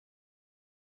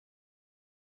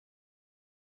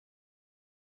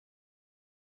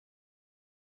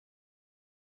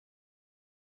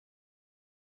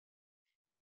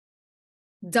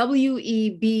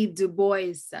W.E.B. Du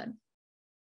Bois said,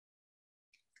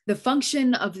 "The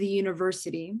function of the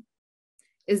university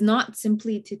is not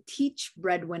simply to teach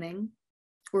breadwinning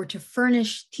or to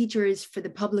furnish teachers for the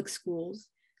public schools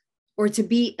or to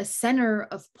be a center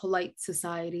of polite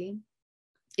society.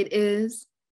 It is,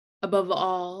 above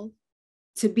all,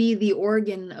 to be the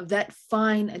organ of that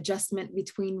fine adjustment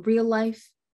between real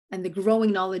life and the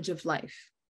growing knowledge of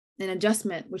life, an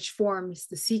adjustment which forms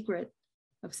the secret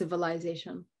of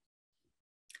civilization.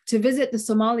 To visit the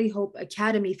Somali Hope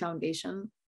Academy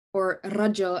Foundation, or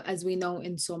Rajo as we know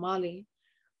in Somali,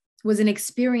 was an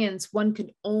experience one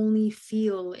could only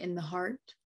feel in the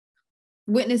heart.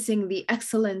 Witnessing the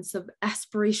excellence of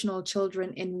aspirational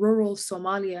children in rural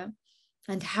Somalia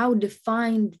and how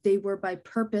defined they were by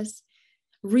purpose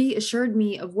reassured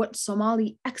me of what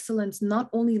Somali excellence not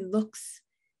only looks,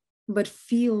 but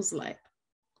feels like.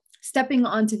 Stepping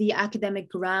onto the academic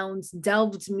grounds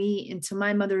delved me into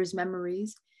my mother's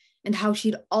memories and how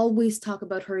she'd always talk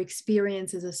about her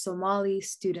experience as a Somali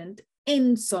student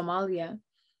in Somalia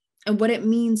and what it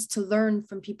means to learn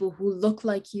from people who look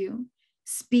like you,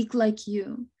 speak like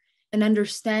you, and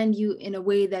understand you in a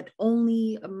way that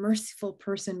only a merciful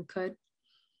person could.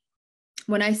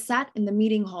 When I sat in the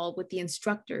meeting hall with the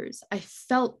instructors, I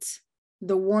felt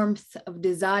the warmth of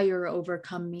desire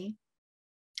overcome me,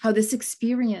 how this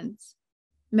experience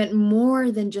meant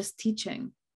more than just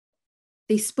teaching.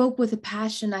 They spoke with a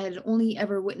passion I had only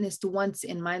ever witnessed once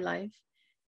in my life.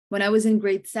 When I was in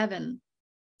grade 7,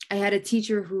 I had a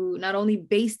teacher who not only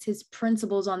based his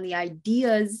principles on the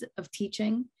ideas of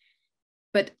teaching,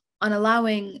 but on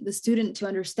allowing the student to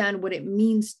understand what it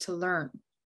means to learn.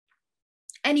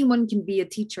 Anyone can be a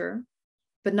teacher,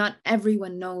 but not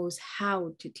everyone knows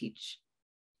how to teach.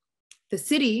 The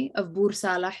city of Bur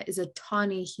Salah is a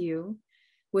tawny hue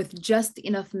with just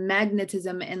enough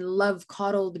magnetism and love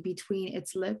coddled between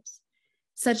its lips,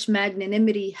 such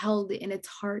magnanimity held in its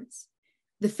hearts.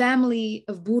 The family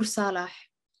of Bur Salah,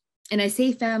 and I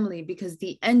say family because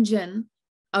the engine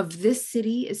of this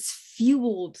city is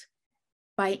fueled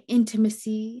by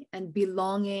intimacy and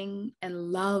belonging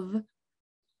and love,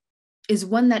 is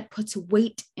one that puts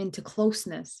weight into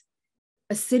closeness,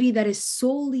 a city that is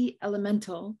solely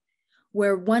elemental,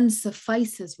 where one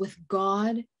suffices with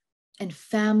God and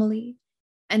family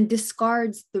and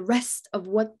discards the rest of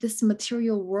what this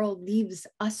material world leaves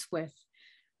us with.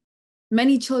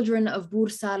 Many children of Bur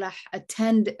Salah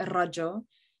attend Rajo,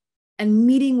 and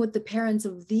meeting with the parents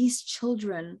of these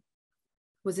children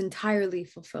was entirely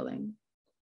fulfilling.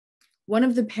 One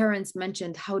of the parents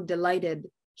mentioned how delighted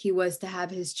he was to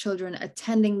have his children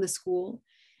attending the school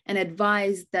and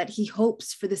advised that he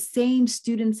hopes for the same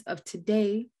students of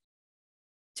today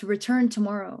to return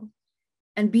tomorrow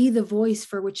and be the voice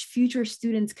for which future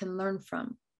students can learn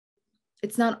from.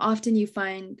 It's not often you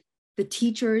find the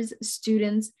teachers,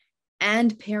 students,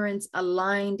 and parents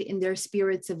aligned in their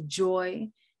spirits of joy,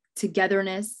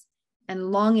 togetherness,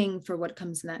 and longing for what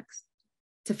comes next.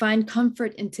 To find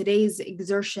comfort in today's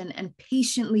exertion and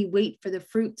patiently wait for the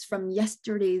fruits from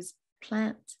yesterday's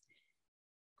plant.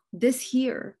 This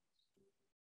here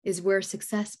is where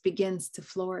success begins to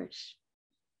flourish.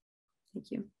 Thank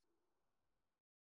you.